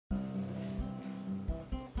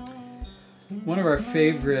One of our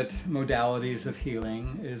favorite modalities of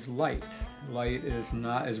healing is light. Light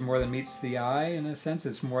is more than meets the eye in a sense.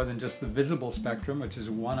 It's more than just the visible spectrum, which is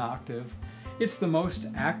one octave. It's the most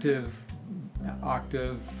active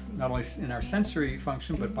octave, not only in our sensory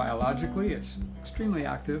function, but biologically. It's extremely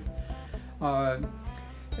active.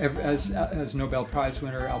 As Nobel Prize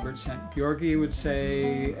winner Albert Szent-Györgyi would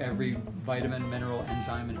say, every vitamin, mineral,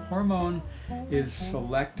 enzyme, and hormone is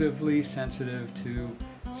selectively sensitive to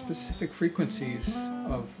specific frequencies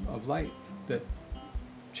of light that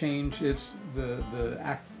change the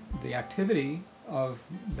activity of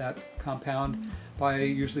that compound by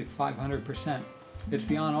usually 500%. It's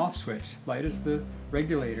the on-off switch. Light is the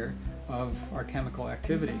regulator of our chemical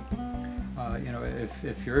activity.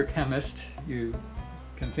 If you're a chemist, you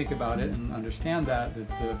can think about it and understand that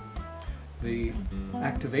the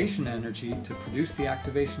activation energy to produce the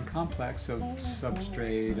activation complex of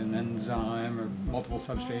substrate and enzyme, or multiple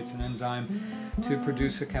substrates and enzyme, to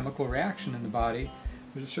produce a chemical reaction in the body,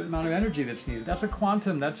 there's a certain amount of energy that's needed. That's a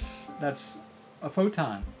quantum, that's a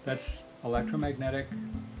photon, that's electromagnetic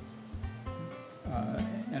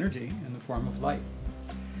energy in the form of light.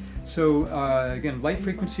 So again, light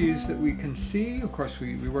frequencies that we can see, of course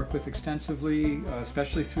we work with extensively,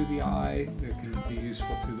 especially through the eye. It can be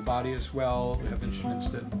useful through the body as well. We have instruments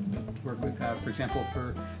that work with that, for example,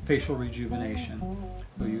 for facial rejuvenation.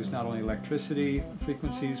 We'll use not only electricity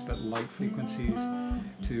frequencies, but light frequencies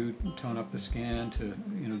to tone up the skin to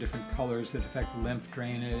different colors that affect lymph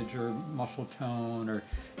drainage or muscle tone or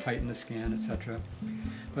tighten the skin, etc.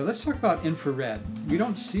 But let's talk about infrared. We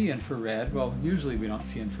don't see infrared. Well, usually we don't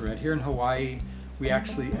see infrared. Here in Hawaii, we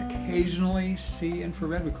actually occasionally see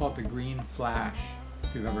infrared. We call it the green flash.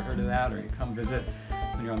 If you've ever heard of that, or you come visit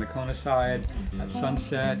when you're on the Kona side at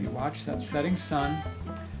sunset, you watch that setting sun,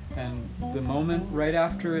 and the moment right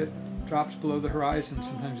after it drops below the horizon,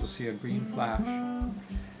 sometimes you'll see a green flash.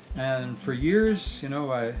 And for years,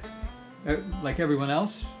 I, like everyone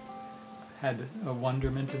else, had a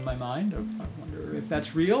wonderment in my mind of, I wonder if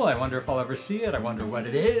that's real, I wonder if I'll ever see it, I wonder what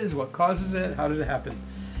it is, what causes it, how does it happen?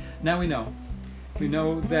 Now we know. We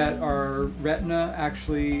know that our retina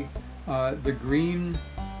actually, the green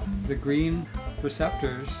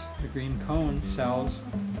receptors, the green cone cells,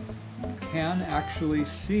 can actually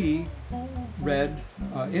see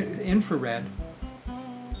infrared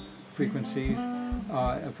frequencies,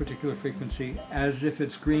 a particular frequency, as if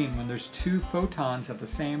it's green. When there's two photons at the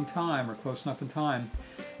same time, or close enough in time,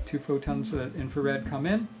 two photons of infrared come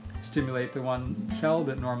in, stimulate the one cell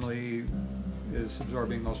that normally is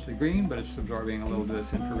absorbing mostly green, but it's absorbing a little bit of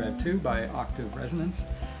this infrared too by octave resonance.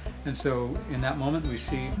 And so in that moment we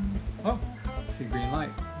see green light.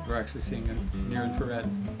 We're actually seeing a near infrared.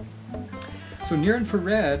 So near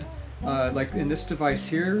infrared, like in this device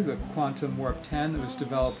here, the Quantum Warp 10 that was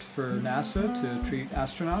developed for NASA to treat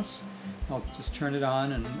astronauts. I'll just turn it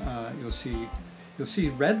on, and you'll see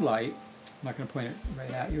red light. I'm not going to point it right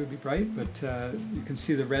at you; it would be bright, but you can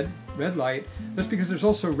see the red light. That's because there's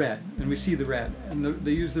also red, and we see the red. And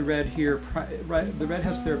they use the red here. The red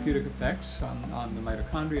has therapeutic effects on the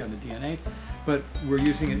mitochondria, on the DNA, but we're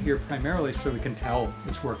using it here primarily so we can tell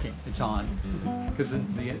it's working, it's on, because the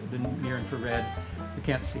near infrared we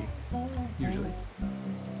can't see usually.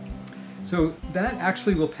 So that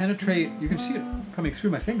actually will penetrate. You can see it coming through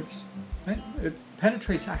my fingers, right? It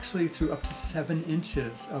penetrates actually through up to 7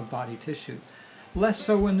 inches of body tissue. Less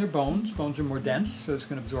so when they're bones. Bones are more dense, so it's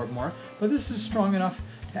going to absorb more. But this is strong enough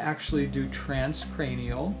to actually do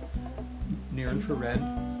transcranial near-infrared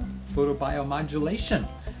photobiomodulation.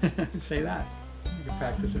 Say that. You can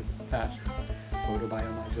practice it fast.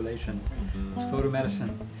 Photobiomodulation. It's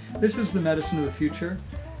photomedicine. This is the medicine of the future.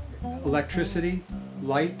 Electricity,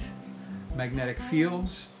 light, magnetic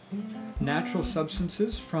fields, natural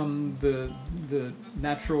substances from the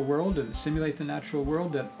natural world, to simulate the natural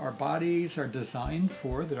world that our bodies are designed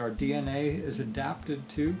for, that our DNA is adapted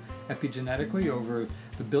to epigenetically over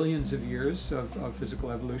the billions of years of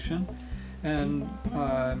physical evolution. And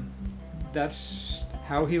that's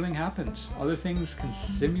how healing happens. Other things can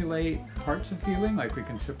simulate parts of healing, like we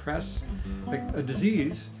can suppress, like a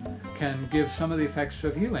disease can give some of the effects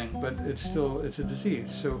of healing, but it's a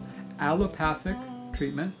disease. So allopathic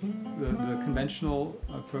treatment, the conventional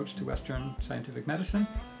approach to Western scientific medicine,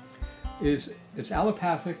 it's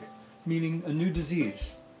allopathic, meaning a new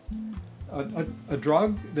disease. A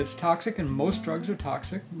drug that's toxic, and most drugs are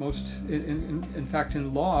toxic. In fact,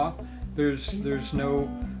 in law, there's no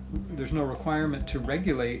requirement to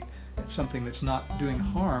regulate something that's not doing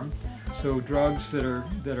harm. So drugs that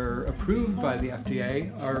are approved by the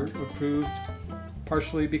FDA are approved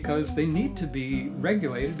partially because they need to be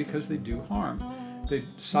regulated because they do harm. The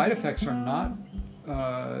side effects are not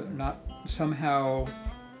somehow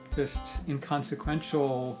just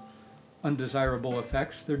inconsequential, undesirable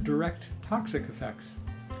effects. They're direct toxic effects.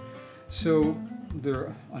 So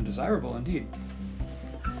they're undesirable indeed.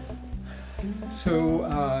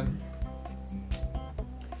 So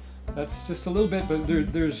that's just a little bit, but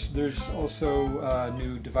there's also a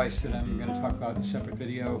new device that I'm going to talk about in a separate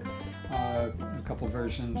video, a couple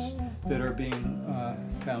versions that are being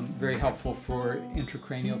found very helpful for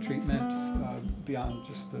intracranial treatment beyond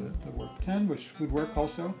just the warp 10, which would work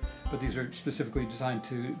also, but these are specifically designed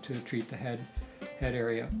to treat the head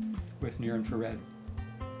area with near infrared.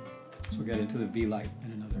 So we'll get into the V-light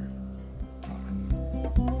in another talk.